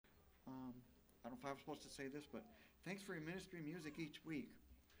don't know if I was supposed to say this, but thanks for your ministry music each week.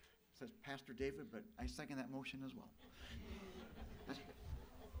 Says Pastor David, but I second that motion as well.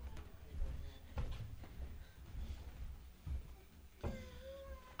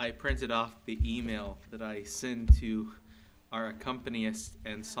 I printed off the email that I send to our accompanists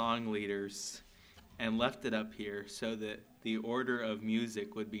and song leaders and left it up here so that the order of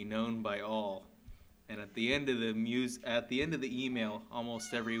music would be known by all. And at the end of the email,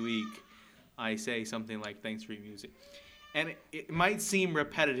 almost every week, I say something like, "Thanks for your music." And it might seem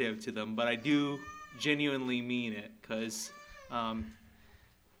repetitive to them, but I do genuinely mean it, because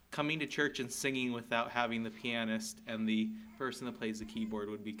coming to church and singing without having the pianist and the person that plays the keyboard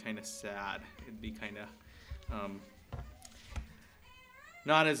would be kind of sad. It'd be kind of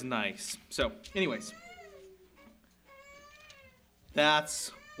not as nice. So, anyways,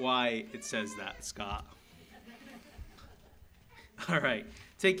 that's why it says that, Scott. All right.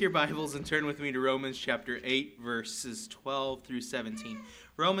 Take your Bibles and turn with me to Romans chapter 8, verses 12 through 17.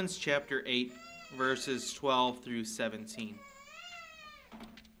 Romans chapter 8, verses 12 through 17.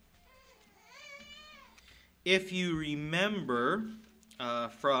 If you remember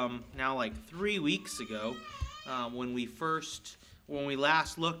from now like 3 weeks ago, when we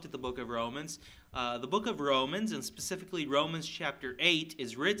last looked at the book of Romans, the book of Romans, and specifically Romans chapter 8,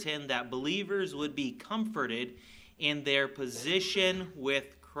 is written that believers would be comforted in their position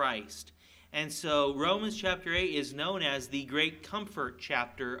with Christ. And so Romans chapter 8 is known as the great comfort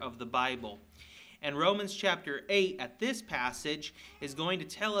chapter of the Bible. And Romans chapter 8 at this passage is going to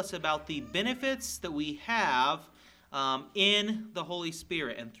tell us about the benefits that we have in the Holy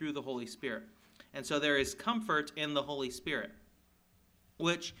Spirit and through the Holy Spirit. And so there is comfort in the Holy Spirit,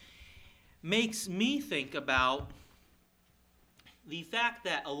 which makes me think about the fact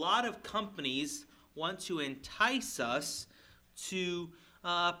that a lot of companies want to entice us to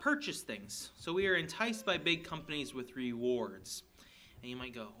purchase things. So we are enticed by big companies with rewards. And you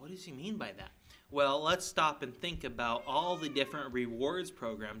might go, what does he mean by that? Well, let's stop and think about all the different rewards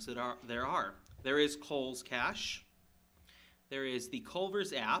programs that there are. There is Kohl's Cash. There is the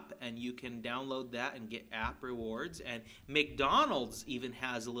Culver's app, and you can download that and get app rewards. And McDonald's even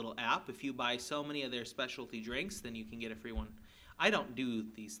has a little app. If you buy so many of their specialty drinks, then you can get a free one. I don't do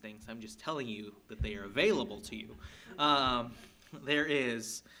these things. I'm just telling you that they are available to you. There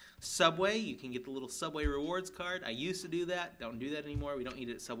is Subway. You can get the little Subway rewards card. I used to do that. Don't do that anymore. We don't eat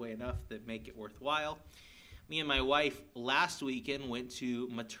at Subway enough to make it worthwhile. Me and my wife last weekend went to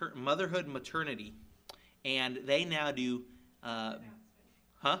Motherhood Maternity, and they now do...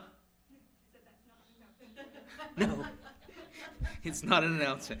 Huh? No, it's not an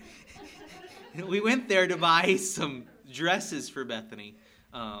announcement. We went there to buy some dresses for Bethany.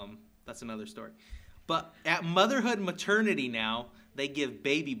 That's another story. But at Motherhood Maternity now, they give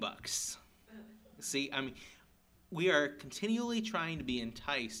baby bucks. See, I mean, we are continually trying to be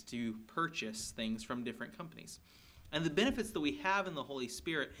enticed to purchase things from different companies. And the benefits that we have in the Holy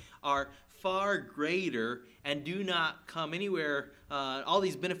Spirit are far greater and do not come anywhere. All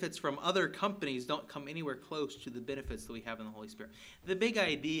these benefits from other companies don't come anywhere close to the benefits that we have in the Holy Spirit. The big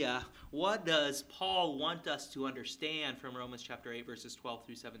idea, what does Paul want us to understand from Romans chapter 8, verses 12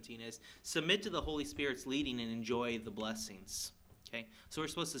 through 17 is submit to the Holy Spirit's leading and enjoy the blessings. Okay, so we're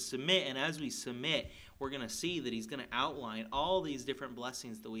supposed to submit, and as we submit, we're going to see that he's going to outline all these different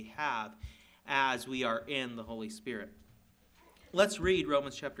blessings that we have as we are in the Holy Spirit. Let's read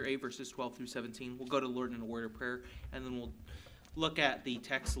Romans chapter 8, verses 12 through 17. We'll go to the Lord in a word of prayer, and then we'll look at the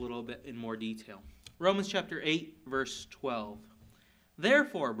text a little bit in more detail. Romans chapter 8, verse 12.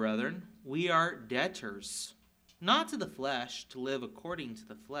 Therefore, brethren, we are debtors, not to the flesh, to live according to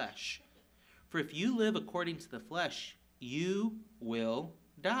the flesh. For if you live according to the flesh, you will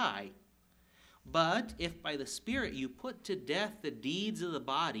die. But if by the Spirit you put to death the deeds of the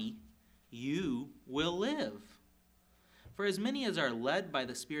body, you will live. For as many as are led by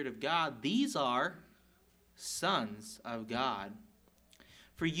the Spirit of God, these are sons of God.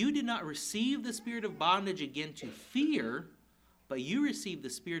 For you did not receive the spirit of bondage again to fear, but you received the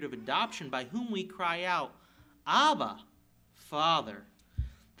spirit of adoption, by whom we cry out, Abba, Father.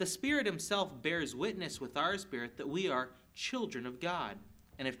 The Spirit himself bears witness with our spirit that we are children of God.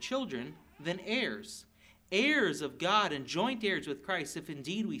 And if children, then heirs. Heirs of God and joint heirs with Christ, if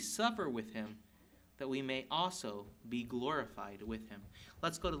indeed we suffer with him, that we may also be glorified with him.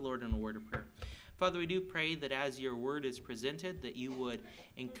 Let's go to the Lord in a word of prayer. Father, we do pray that as your word is presented, that you would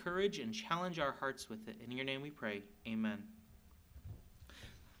encourage and challenge our hearts with it. In your name we pray. Amen.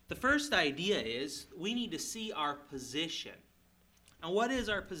 The first idea is we need to see our position. And what is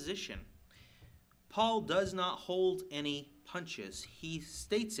our position? Paul does not hold any punches. He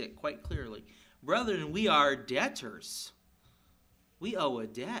states it quite clearly. brethren, we are debtors. We owe a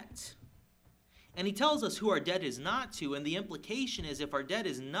debt. And he tells us who our debt is not to, and the implication is if our debt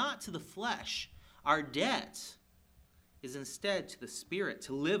is not to the flesh, our debt is instead to the Spirit,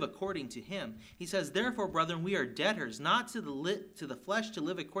 to live according to him. He says, therefore, brethren, we are debtors, not to the flesh, to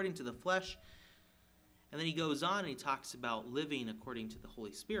live according to the flesh. And then he goes on and he talks about living according to the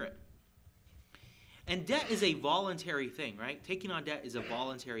Holy Spirit. And debt is a voluntary thing, right? Taking on debt is a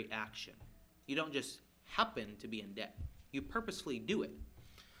voluntary action. You don't just happen to be in debt. You purposefully do it.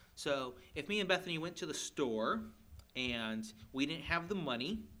 So if me and Bethany went to the store and we didn't have the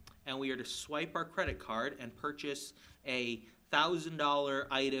money and we were to swipe our credit card and purchase a $1,000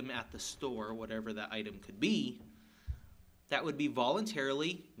 item at the store, whatever that item could be, that would be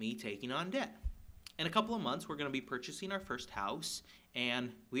voluntarily me taking on debt. In a couple of months, we're going to be purchasing our first house,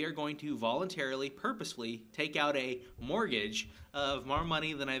 and we are going to voluntarily, purposefully take out a mortgage of more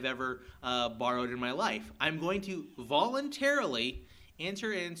money than I've ever borrowed in my life. I'm going to voluntarily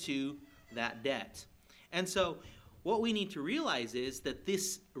enter into that debt. And so what we need to realize is that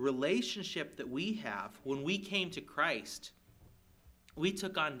this relationship that we have, when we came to Christ, we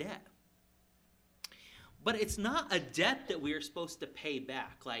took on debt. But it's not a debt that we are supposed to pay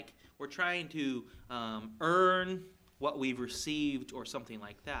back, like we're trying to earn what we've received or something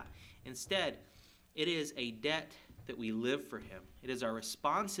like that. Instead, it is a debt that we live for him. It is our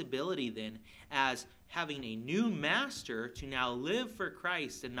responsibility then, as having a new master, to now live for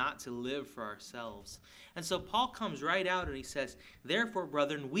Christ and not to live for ourselves. And so Paul comes right out and he says, therefore,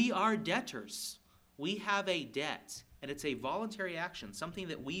 brethren, we are debtors. We have a debt, and it's a voluntary action, something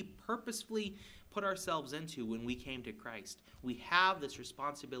that we purposefully put ourselves into when we came to Christ. We have this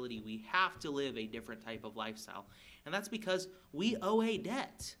responsibility. We have to live a different type of lifestyle. And that's because we owe a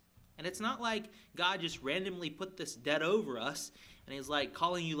debt. And it's not like God just randomly put this debt over us and he's like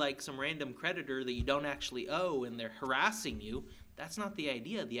calling you like some random creditor that you don't actually owe and they're harassing you. That's not the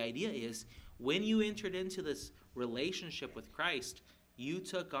idea. The idea is when you entered into this relationship with Christ, you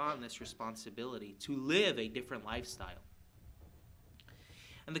took on this responsibility to live a different lifestyle.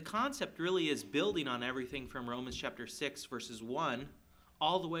 And the concept really is building on everything from Romans chapter 6, verses 1,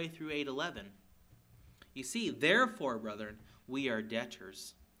 all the way through 8:11. You see, therefore, brethren, we are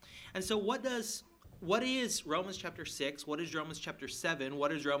debtors. And so what is Romans chapter 6, what is Romans chapter 7,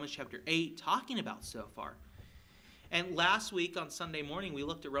 what is Romans chapter 8 talking about so far? And last week on Sunday morning, we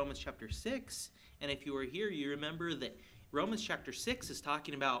looked at Romans chapter 6, and if you were here, you remember that Romans chapter 6 is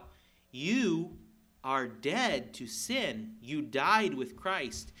talking about you are dead to sin. You died with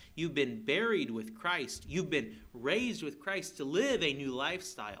Christ. You've been buried with Christ. You've been raised with Christ to live a new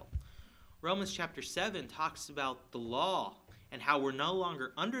lifestyle. Romans chapter 7 talks about the law and how we're no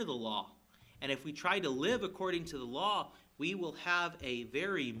longer under the law. And if we try to live according to the law, we will have a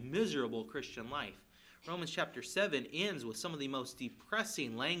very miserable Christian life. Romans chapter 7 ends with some of the most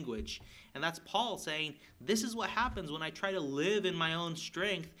depressing language. And that's Paul saying, this is what happens when I try to live in my own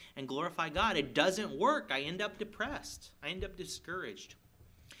strength and glorify God. It doesn't work. I end up depressed. I end up discouraged.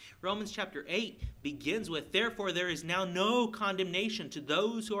 Romans chapter 8 begins with, therefore there is now no condemnation to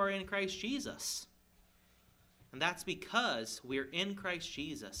those who are in Christ Jesus. And that's because we're in Christ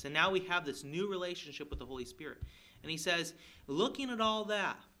Jesus. And now we have this new relationship with the Holy Spirit. And he says, looking at all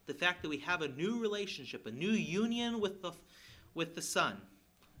that, the fact that we have a new relationship, a new union with the Son,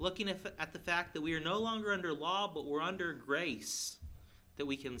 looking at the fact that we are no longer under law, but we're under grace, that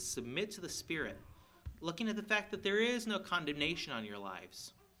we can submit to the Spirit, looking at the fact that there is no condemnation on your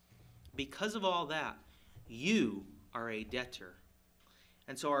lives. Because of all that, you are a debtor.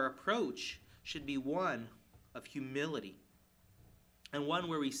 And so our approach should be one of humility and one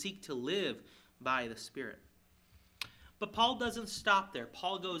where we seek to live by the Spirit. But Paul doesn't stop there.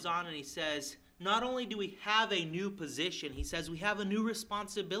 Paul goes on and he says, not only do we have a new position, he says we have a new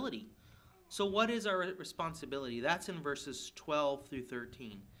responsibility. So what is our responsibility? That's in verses 12 through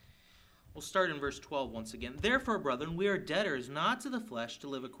 13. We'll start in verse 12 once again. Therefore, brethren, we are debtors not to the flesh to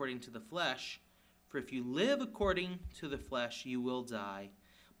live according to the flesh. For if you live according to the flesh, you will die.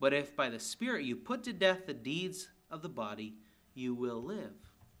 But if by the Spirit you put to death the deeds of the body, you will live.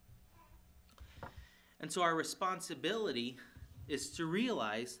 And so our responsibility is to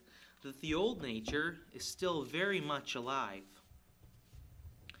realize that the old nature is still very much alive.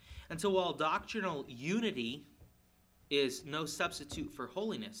 And so while doctrinal unity is no substitute for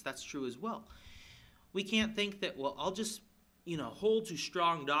holiness, that's true as well. We can't think that, well, I'll just, hold to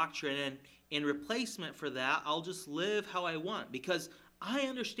strong doctrine and in replacement for that, I'll just live how I want because I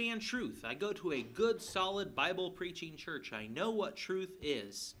understand truth. I go to a good, solid Bible preaching church. I know what truth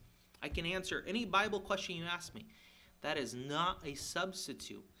is. I can answer any Bible question you ask me. That is not a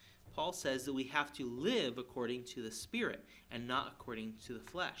substitute. Paul says that we have to live according to the Spirit and not according to the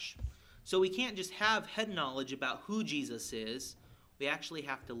flesh. So we can't just have head knowledge about who Jesus is. We actually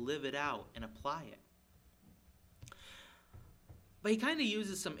have to live it out and apply it. But he kind of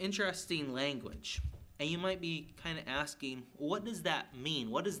uses some interesting language. And you might be kind of asking, what does that mean?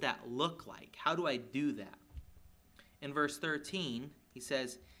 What does that look like? How do I do that? In verse 13, he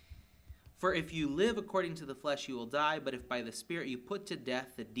says, "For if you live according to the flesh, you will die, but if by the Spirit you put to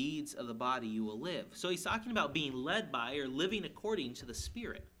death the deeds of the body, you will live." So he's talking about being led by or living according to the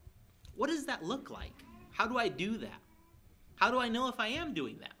Spirit. What does that look like? How do I do that? How do I know if I am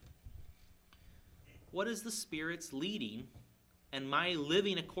doing that? What does the Spirit's leading and my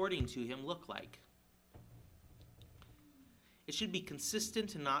living according to him look like? It should be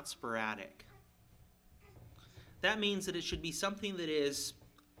consistent and not sporadic. That means that it should be something that is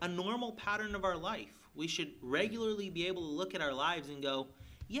a normal pattern of our life. We should regularly be able to look at our lives and go,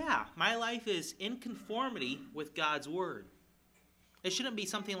 yeah, my life is in conformity with God's Word. It shouldn't be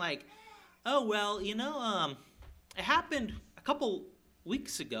something like, oh, well, it happened a couple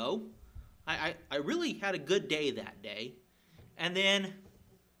weeks ago. I really had a good day that day. And then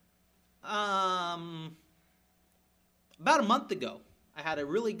about a month ago, I had a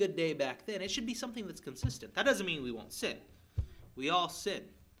really good day back then. It should be something that's consistent. That doesn't mean we won't sin. We all sin.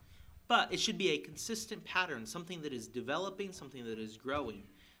 But it should be a consistent pattern, something that is developing, something that is growing,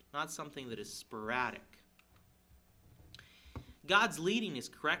 not something that is sporadic. God's leading is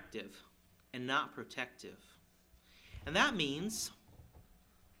corrective and not protective. And that means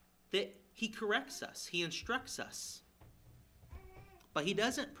that he corrects us, he instructs us. But he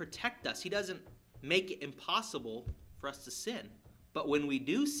doesn't protect us. He doesn't make it impossible for us to sin. But when we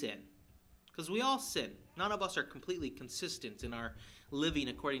do sin, because we all sin, none of us are completely consistent in our living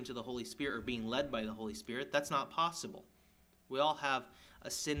according to the Holy Spirit or being led by the Holy Spirit. That's not possible. We all have a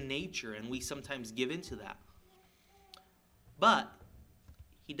sin nature, and we sometimes give into that. But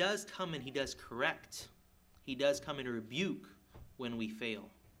he does come and he does correct. He does come and rebuke when we fail.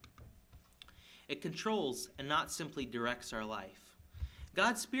 It controls and not simply directs our life.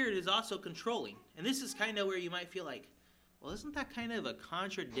 God's Spirit is also controlling. And this is kind of where you might feel like, well, isn't that kind of a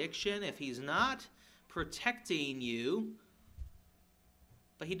contradiction if he's not protecting you?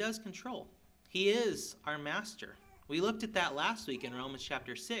 But he does control. He is our master. We looked at that last week in Romans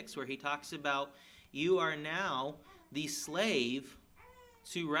chapter 6, where he talks about you are now the slave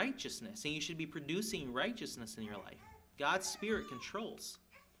to righteousness, and you should be producing righteousness in your life. God's Spirit controls.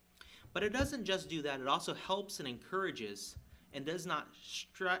 But it doesn't just do that. It also helps and encourages and does not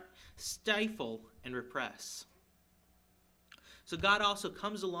stifle and repress. So God also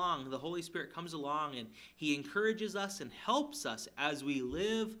comes along, the Holy Spirit comes along, and he encourages us and helps us as we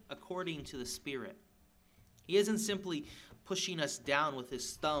live according to the Spirit. He isn't simply pushing us down with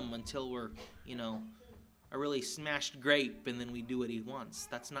his thumb until we're, a really smashed grape and then we do what he wants.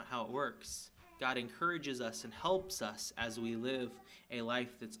 That's not how it works. God encourages us and helps us as we live a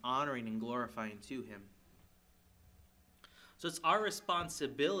life that's honoring and glorifying to him. So it's our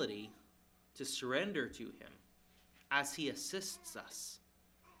responsibility to surrender to him as he assists us.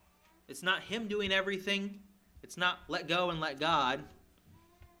 It's not him doing everything. It's not let go and let God.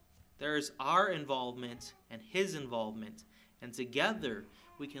 There's our involvement and his involvement. And together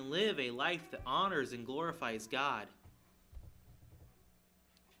we can live a life that honors and glorifies God.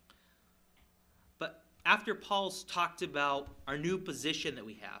 But after Paul's talked about our new position that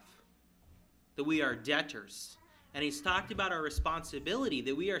we have, that we are debtors, and he's talked about our responsibility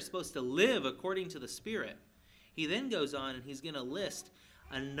that we are supposed to live according to the Spirit, he then goes on and he's going to list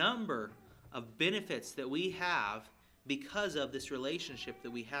a number of benefits that we have because of this relationship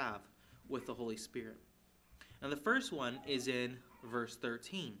that we have with the Holy Spirit. Now the first one is in verse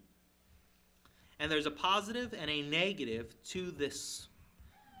 13. And there's a positive and a negative to this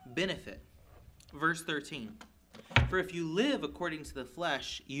benefit. Verse 13. For if you live according to the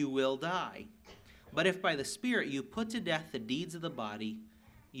flesh, you will die. But if by the Spirit you put to death the deeds of the body,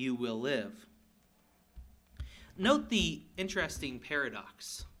 you will live. Note the interesting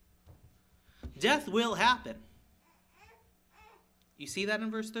paradox. Death will happen. You see that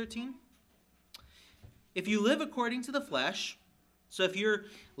in verse 13? If you live according to the flesh, so if you're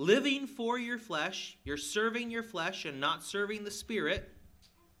living for your flesh, you're serving your flesh and not serving the Spirit,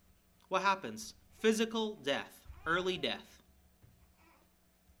 what happens? Physical death, early death.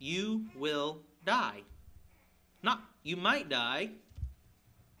 You will die. Not you might die.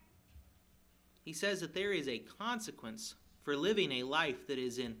 He says that there is a consequence for living a life that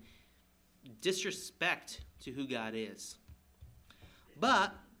is in disrespect to who God is.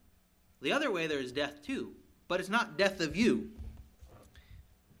 But the other way, there is death too. But it's not death of you.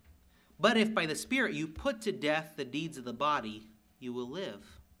 But if by the Spirit you put to death the deeds of the body, you will live.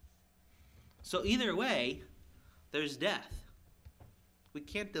 So either way, there's death. We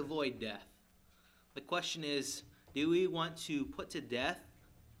can't avoid death. The question is, do we want to put to death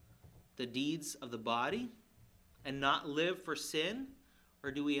the deeds of the body and not live for sin?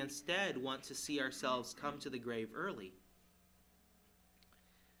 Or do we instead want to see ourselves come to the grave early?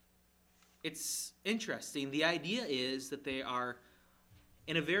 It's interesting. The idea is that they are,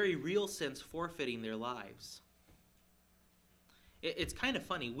 in a very real sense, forfeiting their lives. It's kind of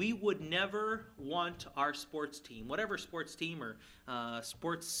funny. We would never want our sports team, whatever sports team or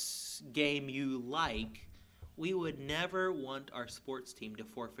sports game you like, we would never want our sports team to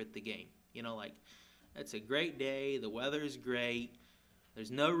forfeit the game. You know, like, it's a great day, the weather's great, there's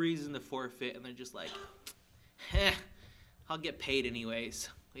no reason to forfeit, and they're just like, I'll get paid anyways.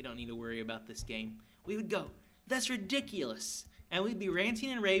 We don't need to worry about this game. We would go, that's ridiculous. And we'd be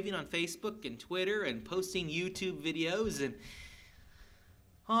ranting and raving on Facebook and Twitter and posting YouTube videos and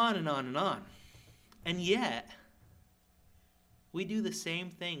on and on and on. And yet, we do the same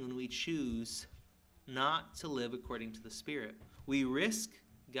thing when we choose not to live according to the Spirit. We risk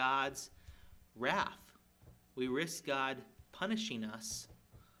God's wrath. We risk God punishing us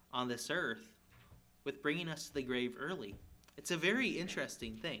on this earth with bringing us to the grave early. It's a very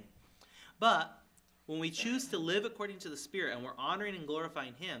interesting thing. But when we choose to live according to the Spirit and we're honoring and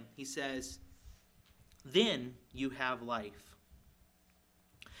glorifying Him, He says, then you have life.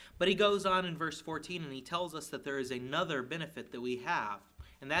 But He goes on in verse 14 and He tells us that there is another benefit that we have,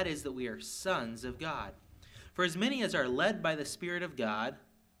 and that is that we are sons of God. For as many as are led by the Spirit of God,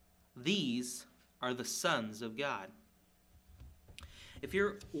 these are the sons of God. If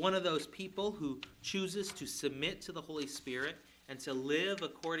you're one of those people who chooses to submit to the Holy Spirit and to live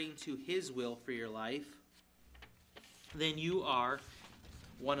according to His will for your life, then you are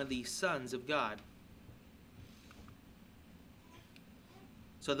one of these sons of God.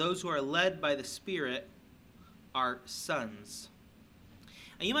 So those who are led by the Spirit are sons.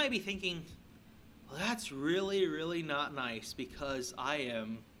 And you might be thinking, well, that's really, really not nice because I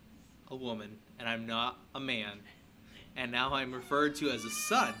am a woman and I'm not a man. And now I'm referred to as a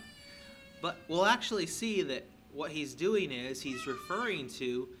son. But we'll actually see that what he's doing is he's referring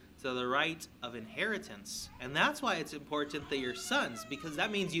to the right of inheritance. And that's why it's important that you're sons, because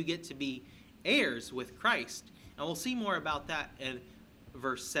that means you get to be heirs with Christ. And we'll see more about that in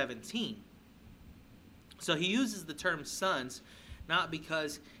verse 17. So he uses the term sons not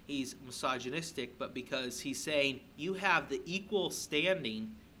because he's misogynistic, but because he's saying you have the equal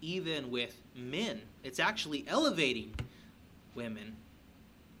standing even with men. It's actually elevating women,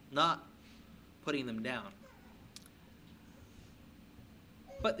 not putting them down.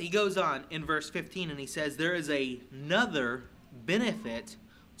 But he goes on in verse 15 and he says, there is another benefit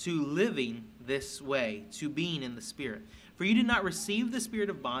to living this way, to being in the Spirit. For you did not receive the spirit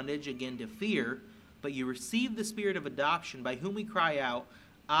of bondage again to fear, but you received the Spirit of adoption, by whom we cry out,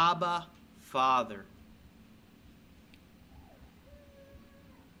 Abba, Father.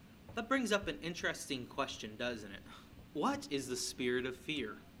 That brings up an interesting question, doesn't it? What is the spirit of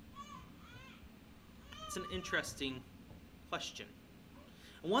fear? It's an interesting question.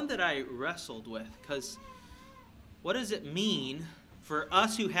 One that I wrestled with, because what does it mean for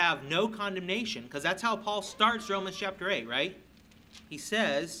us who have no condemnation? Because that's how Paul starts Romans chapter 8, right? He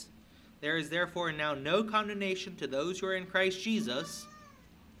says, there is therefore now no condemnation to those who are in Christ Jesus.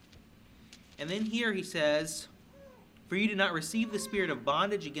 And then here he says, for you did not receive the spirit of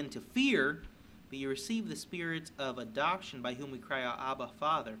bondage again to fear, but you received the spirit of adoption, by whom we cry out, Abba,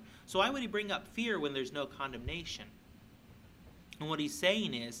 Father. So why would he bring up fear when there's no condemnation? And what he's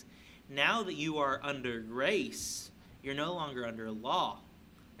saying is, now that you are under grace, you're no longer under law.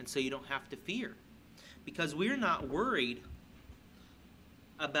 And so you don't have to fear. Because we're not worried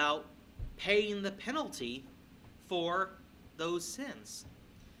about paying the penalty for those sins.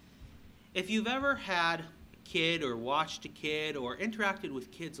 If you've ever had kid or watched a kid or interacted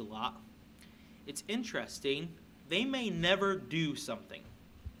with kids a lot, it's interesting. They may never do something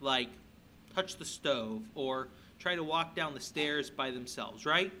like touch the stove or try to walk down the stairs by themselves,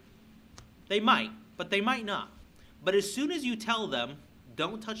 right? They might, but they might not. But as soon as you tell them,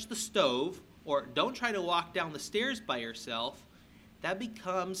 don't touch the stove or don't try to walk down the stairs by yourself, that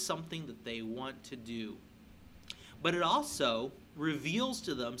becomes something that they want to do. But it also reveals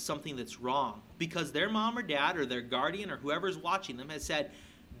to them something that's wrong, because their mom or dad or their guardian or whoever's watching them has said,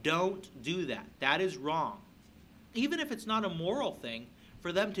 don't do that. That is wrong. Even if it's not a moral thing,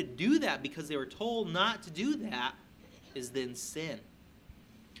 for them to do that because they were told not to do that is then sin.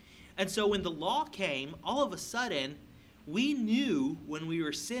 And so when the law came, all of a sudden, we knew when we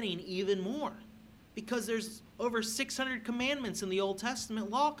were sinning even more, because there's over 600 commandments in the Old Testament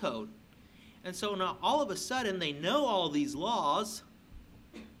law code. And so now all of a sudden they know all these laws,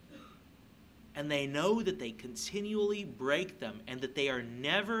 and they know that they continually break them and that they are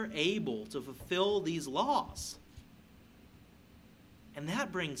never able to fulfill these laws. And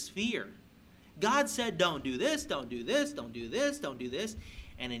that brings fear. God said, don't do this, don't do this, don't do this, don't do this.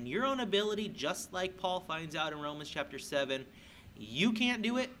 And in your own ability, just like Paul finds out in Romans chapter 7, you can't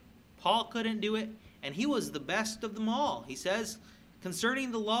do it. Paul couldn't do it. And he was the best of them all. He says,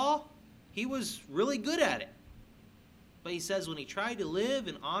 concerning the law, he was really good at it. But he says when he tried to live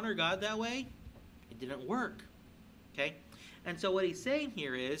and honor God that way, it didn't work. Okay? And so what he's saying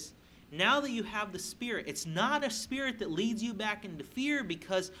here is, now that you have the Spirit, it's not a spirit that leads you back into fear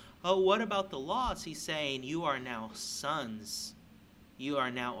because, oh, what about the laws? He's saying you are now sons. You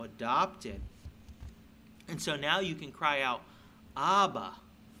are now adopted. And so now you can cry out, Abba,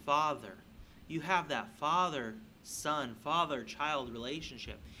 Father. You have that father-son, father-child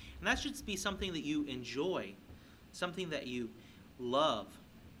relationship. And that should be something that you enjoy, something that you love.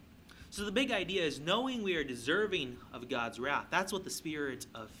 So the big idea is knowing we are deserving of God's wrath. That's what the spirit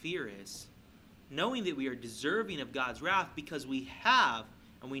of fear is. Knowing that we are deserving of God's wrath because we have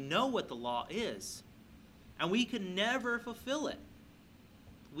and we know what the law is. And we can never fulfill it.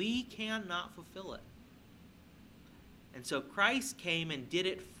 We cannot fulfill it. And so Christ came and did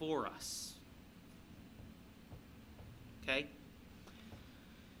it for us. Okay?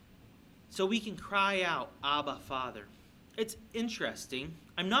 So we can cry out, Abba, Father. It's interesting.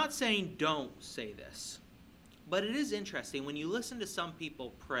 I'm not saying don't say this. But it is interesting. When you listen to some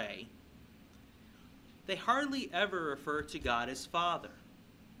people pray, they hardly ever refer to God as Father.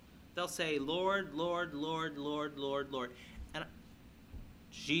 They'll say, Lord, Lord, Lord, Lord, Lord, Lord. And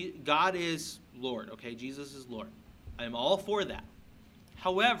God is Lord, okay? Jesus is Lord. I'm all for that.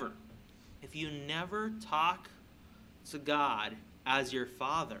 However, if you never talk to God as your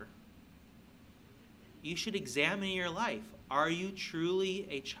Father, you should examine your life. Are you truly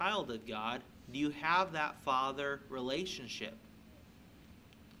a child of God? Do you have that father relationship?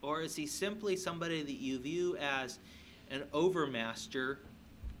 Or is he simply somebody that you view as an overmaster?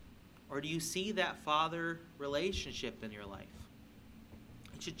 Or do you see that father relationship in your life?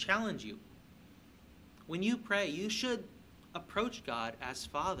 It should challenge you. When you pray, you should approach God as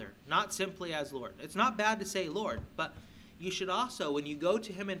Father, not simply as Lord. It's not bad to say Lord, but you should also, when you go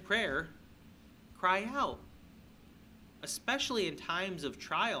to him in prayer, cry out. Especially in times of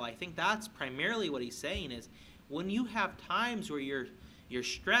trial. I think that's primarily what he's saying is when you have times where you're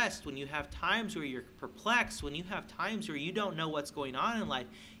stressed, when you have times where you're perplexed, when you have times where you don't know what's going on in life,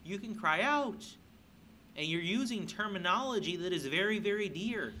 you can cry out. And you're using terminology that is very, very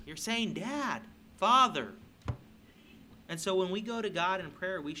dear. You're saying Dad, Father. And so when we go to God in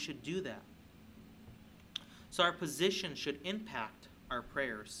prayer, we should do that. So our position should impact our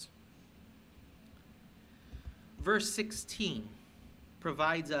prayers. Verse 16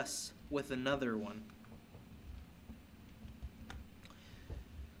 provides us with another one.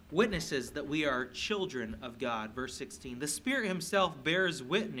 Witnesses that we are children of God. Verse 16. The Spirit himself bears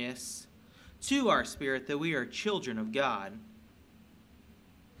witness to our spirit that we are children of God.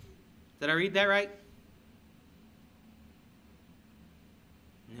 Did I read that right?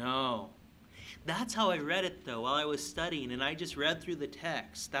 No. That's how I read it, though, while I was studying, and I just read through the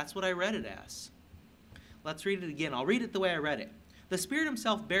text. That's what I read it as. Let's read it again. I'll read it the way I read it. The Spirit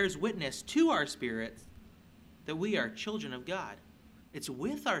himself bears witness to our spirit that we are children of God. It's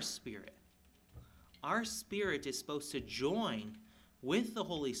with our spirit. Our spirit is supposed to join with the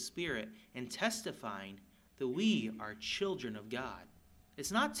Holy Spirit in testifying that we are children of God.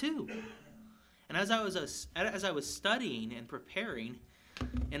 It's not two. And as I was studying and preparing,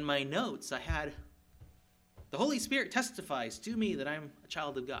 in my notes I had, the Holy Spirit testifies to me that I'm a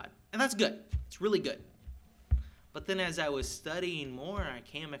child of God. And that's good. It's really good. But then as I was studying more, I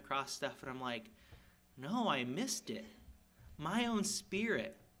came across stuff and I'm like, no, I missed it. My own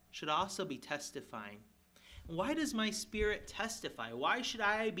spirit should also be testifying. Why does my spirit testify? Why should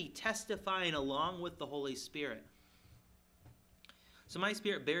I be testifying along with the Holy Spirit? So my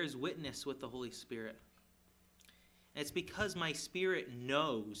spirit bears witness with the Holy Spirit. And it's because my spirit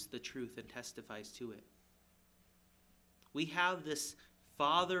knows the truth and testifies to it. We have this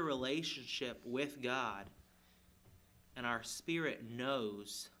father relationship with God. And our spirit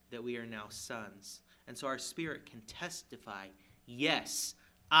knows that we are now sons. And so our spirit can testify, yes,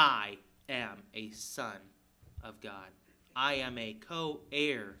 I am a son of God. I am a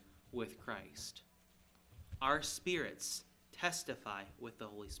co-heir with Christ. Our spirits testify with the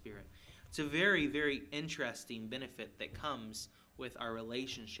Holy Spirit. It's a very, very interesting benefit that comes with our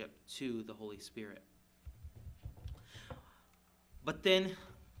relationship to the Holy Spirit. But then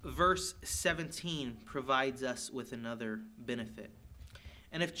verse 17 provides us with another benefit.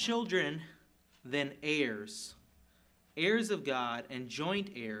 And if children, then heirs, heirs of God and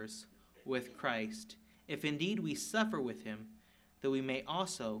joint heirs with Christ, if indeed we suffer with him, that we may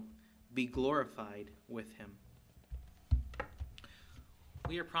also be glorified with him.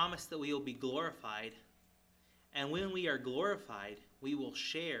 We are promised that we will be glorified, and when we are glorified, we will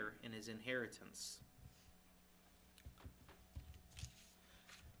share in his inheritance.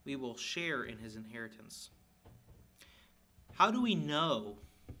 We will share in his inheritance. How do we know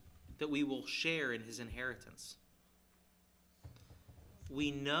that we will share in his inheritance?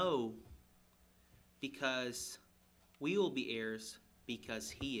 We know because we will be heirs because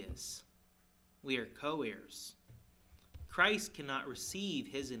he is. We are co-heirs. Christ cannot receive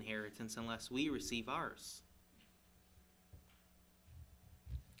his inheritance unless we receive ours.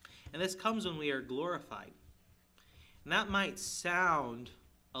 And this comes when we are glorified. And that might sound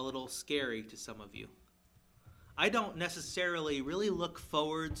a little scary to some of you. I don't necessarily really look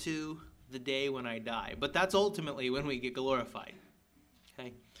forward to the day when I die, but that's ultimately when we get glorified.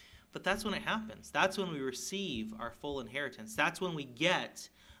 Okay? But that's when it happens. That's when we receive our full inheritance. That's when we get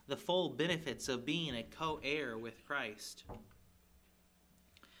the full benefits of being a co-heir with Christ.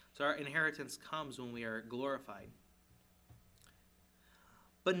 So our inheritance comes when we are glorified.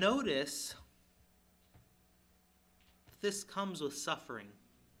 But notice, this comes with suffering.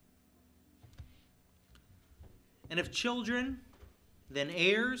 And if children, then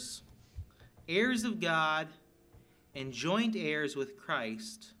heirs, heirs of God, and joint heirs with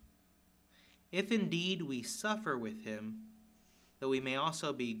Christ, if indeed we suffer with him, that we may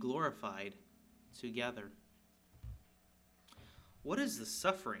also be glorified together. What is the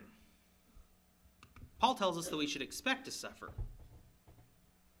suffering? Paul tells us that we should expect to suffer.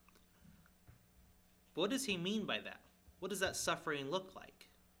 But what does he mean by that? What does that suffering look like?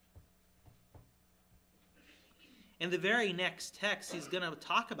 In the very next text, he's going to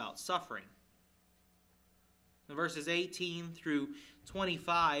talk about suffering. In verses 18 through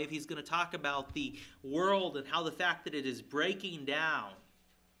 25, he's going to talk about the world and how the fact that it is breaking down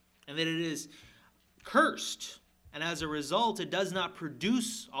and that it is cursed. And as a result, it does not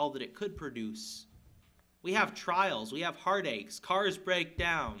produce all that it could produce. We have trials, we have heartaches, cars break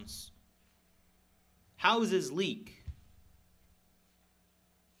down, houses leak.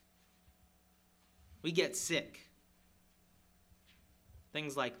 We get sick.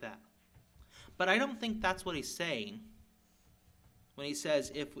 Things like that. But I don't think that's what he's saying when he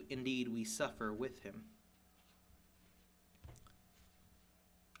says, if indeed we suffer with him.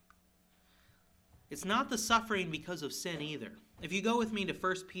 It's not the suffering because of sin either. If you go with me to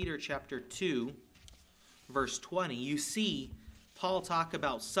 1 Peter chapter 2, verse 20, you see Paul talk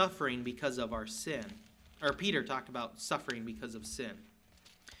about suffering because of our sin. Or Peter talk about suffering because of sin.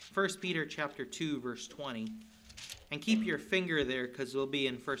 1 Peter chapter 2, verse 20. And keep your finger there because we'll be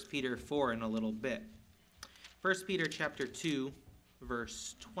in 1 Peter 4 in a little bit. 1 Peter chapter 2,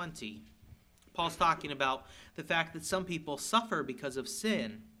 verse 20. Paul's talking about the fact that some people suffer because of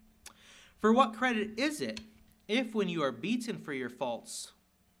sin. For what credit is it if when you are beaten for your faults,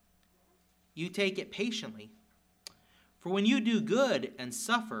 you take it patiently? For when you do good and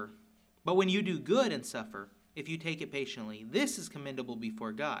suffer, if you take it patiently, this is commendable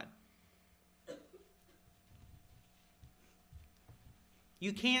before God.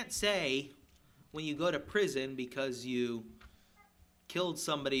 You can't say when you go to prison because you killed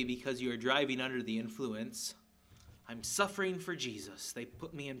somebody because you were driving under the influence, I'm suffering for Jesus. They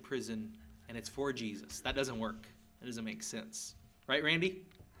put me in prison and it's for Jesus. That doesn't work. That doesn't make sense. Right, Randy?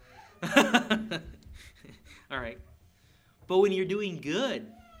 All right. But when you're doing good,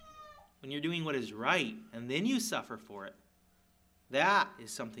 when you're doing what is right, and then you suffer for it, that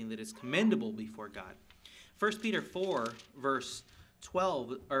is something that is commendable before God. 1 Peter 4, verse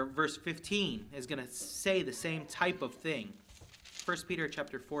 12 or verse 15 is going to say the same type of thing. 1 Peter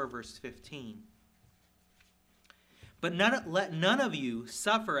chapter 4, verse 15. But let none of you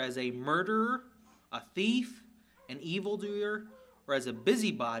suffer as a murderer, a thief, an evildoer, or as a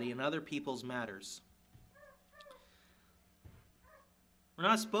busybody in other people's matters. We're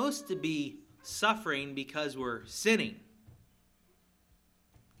not supposed to be suffering because we're sinning.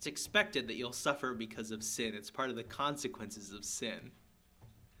 It's expected that you'll suffer because of sin. It's part of the consequences of sin.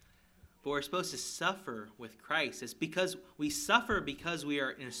 But we're supposed to suffer with Christ. It's because we suffer because we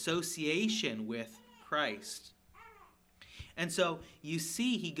are in association with Christ. And so you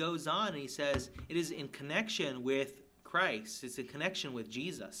see he goes on and he says it is in connection with Christ. It's in connection with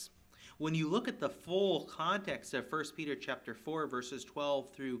Jesus. when you look at the full context of 1 Peter chapter 4, verses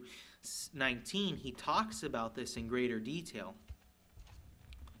 12 through 19, he talks about this in greater detail.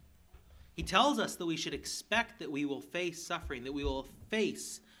 He tells us that we should expect that we will face suffering, that we will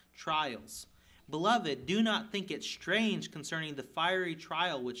face trials. Beloved, do not think it strange concerning the fiery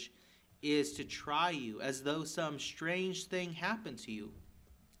trial which is to try you, as though some strange thing happened to you.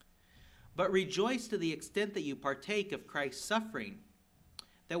 But rejoice to the extent that you partake of Christ's suffering,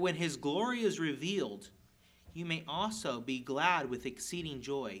 that when his glory is revealed, you may also be glad with exceeding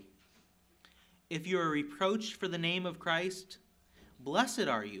joy. If you are reproached for the name of Christ, blessed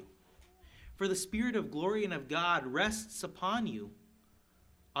are you, for the Spirit of glory and of God rests upon you.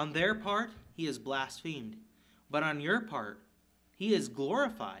 On their part, he is blasphemed, but on your part, he is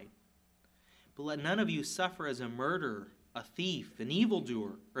glorified. But let none of you suffer as a murderer, a thief, an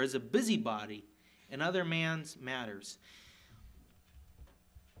evildoer, or as a busybody in other man's matters.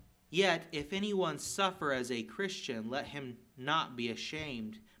 Yet, if anyone suffer as a Christian, let him not be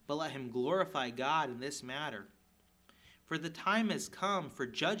ashamed, but let him glorify God in this matter. For the time has come for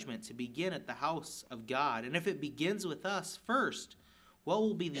judgment to begin at the house of God. And if it begins with us first, what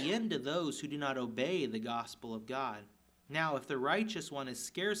will be the end of those who do not obey the gospel of God? Now, if the righteous one is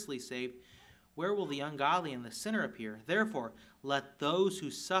scarcely saved, where will the ungodly and the sinner appear? Therefore, let those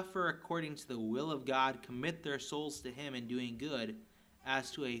who suffer according to the will of God commit their souls to him in doing good,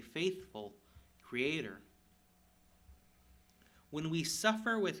 as to a faithful Creator. When we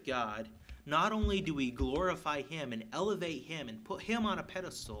suffer with God, not only do we glorify him and elevate him and put him on a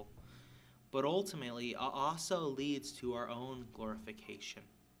pedestal, but ultimately it also leads to our own glorification.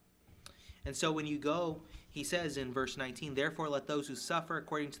 And so when you go, he says in verse 19, therefore let those who suffer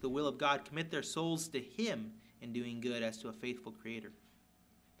according to the will of God commit their souls to him in doing good, as to a faithful Creator.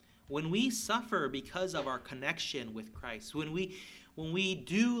 When we suffer because of our connection with Christ, when we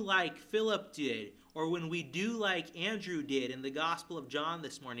do like Philip did, or when we do like Andrew did in the Gospel of John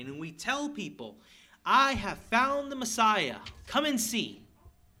this morning, and we tell people, I have found the Messiah, come and see,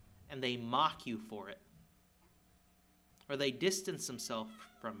 and they mock you for it, or they distance themselves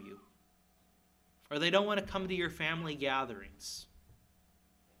from you, or they don't want to come to your family gatherings,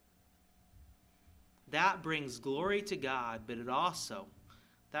 that brings glory to God, but it also,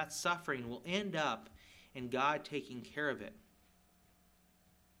 that suffering will end up in God taking care of it.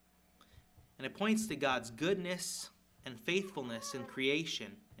 And it points to God's goodness and faithfulness in creation.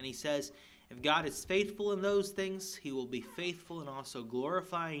 And he says, if God is faithful in those things, he will be faithful in also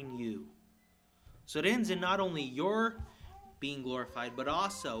glorifying you. So it ends in not only your being glorified, but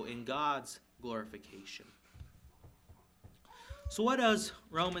also in God's glorification. So what does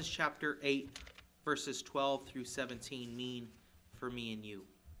Romans chapter 8, verses 12 through 17 mean for me and you?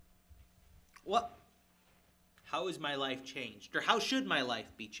 How is my life changed? Or how should my life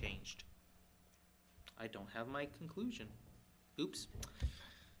be changed? I don't have my conclusion. Oops.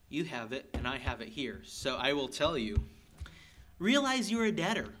 You have it, and I have it here. So I will tell you. Realize you're a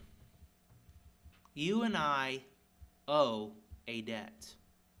debtor. You and I owe a debt.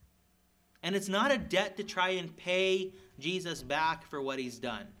 And it's not a debt to try and pay Jesus back for what he's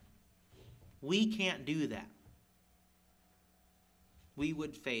done. We can't do that. We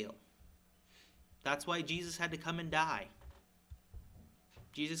would fail. That's why Jesus had to come and die.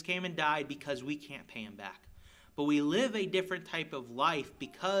 Jesus came and died because we can't pay him back. But we live a different type of life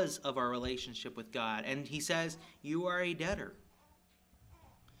because of our relationship with God. And he says, you are a debtor.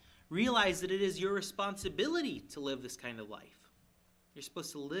 Realize that it is your responsibility to live this kind of life. You're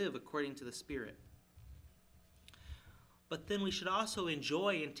supposed to live according to the Spirit. But then we should also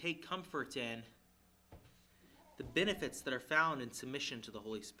enjoy and take comfort in the benefits that are found in submission to the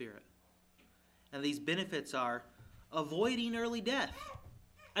Holy Spirit. And these benefits are avoiding early death.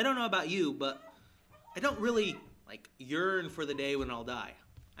 I don't know about you, but I don't really yearn for the day when I'll die.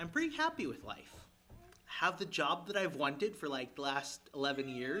 I'm pretty happy with life. I have the job that I've wanted for the last 11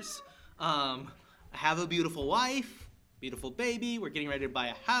 years. I have a beautiful wife, beautiful baby. We're getting ready to buy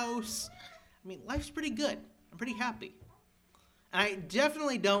a house. I mean, life's pretty good. I'm pretty happy. I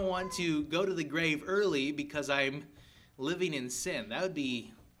definitely don't want to go to the grave early because I'm living in sin. That would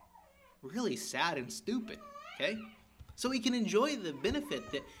be really sad and stupid, okay? So we can enjoy the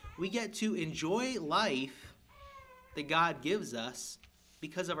benefit that we get to enjoy life that God gives us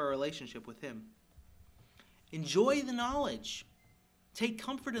because of our relationship with him. Enjoy the knowledge. Take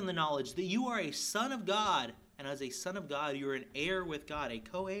comfort in the knowledge that you are a son of God, and as a son of God, you're an heir with God, a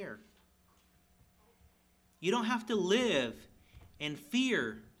co-heir. You don't have to live in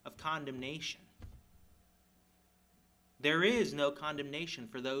fear of condemnation. There is no condemnation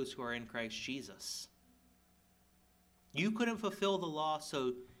for those who are in Christ Jesus. You couldn't fulfill the law,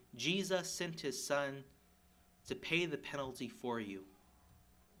 so Jesus sent his Son to pay the penalty for you.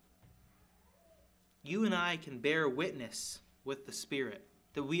 You and I can bear witness with the Spirit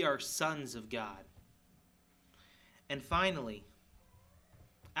that we are sons of God. And finally,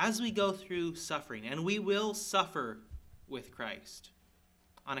 as we go through suffering, and we will suffer with Christ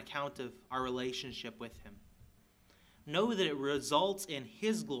on account of our relationship with him, know that it results in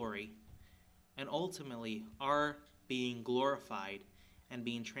his glory and ultimately our being glorified and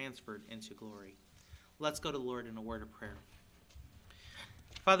being transferred into glory. Let's go to the Lord in a word of prayer.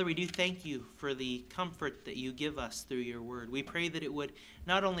 Father, we do thank you for the comfort that you give us through your word. We pray that it would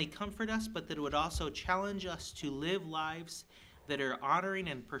not only comfort us, but that it would also challenge us to live lives that are honoring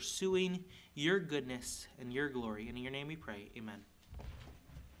and pursuing your goodness and your glory. And in your name we pray, amen.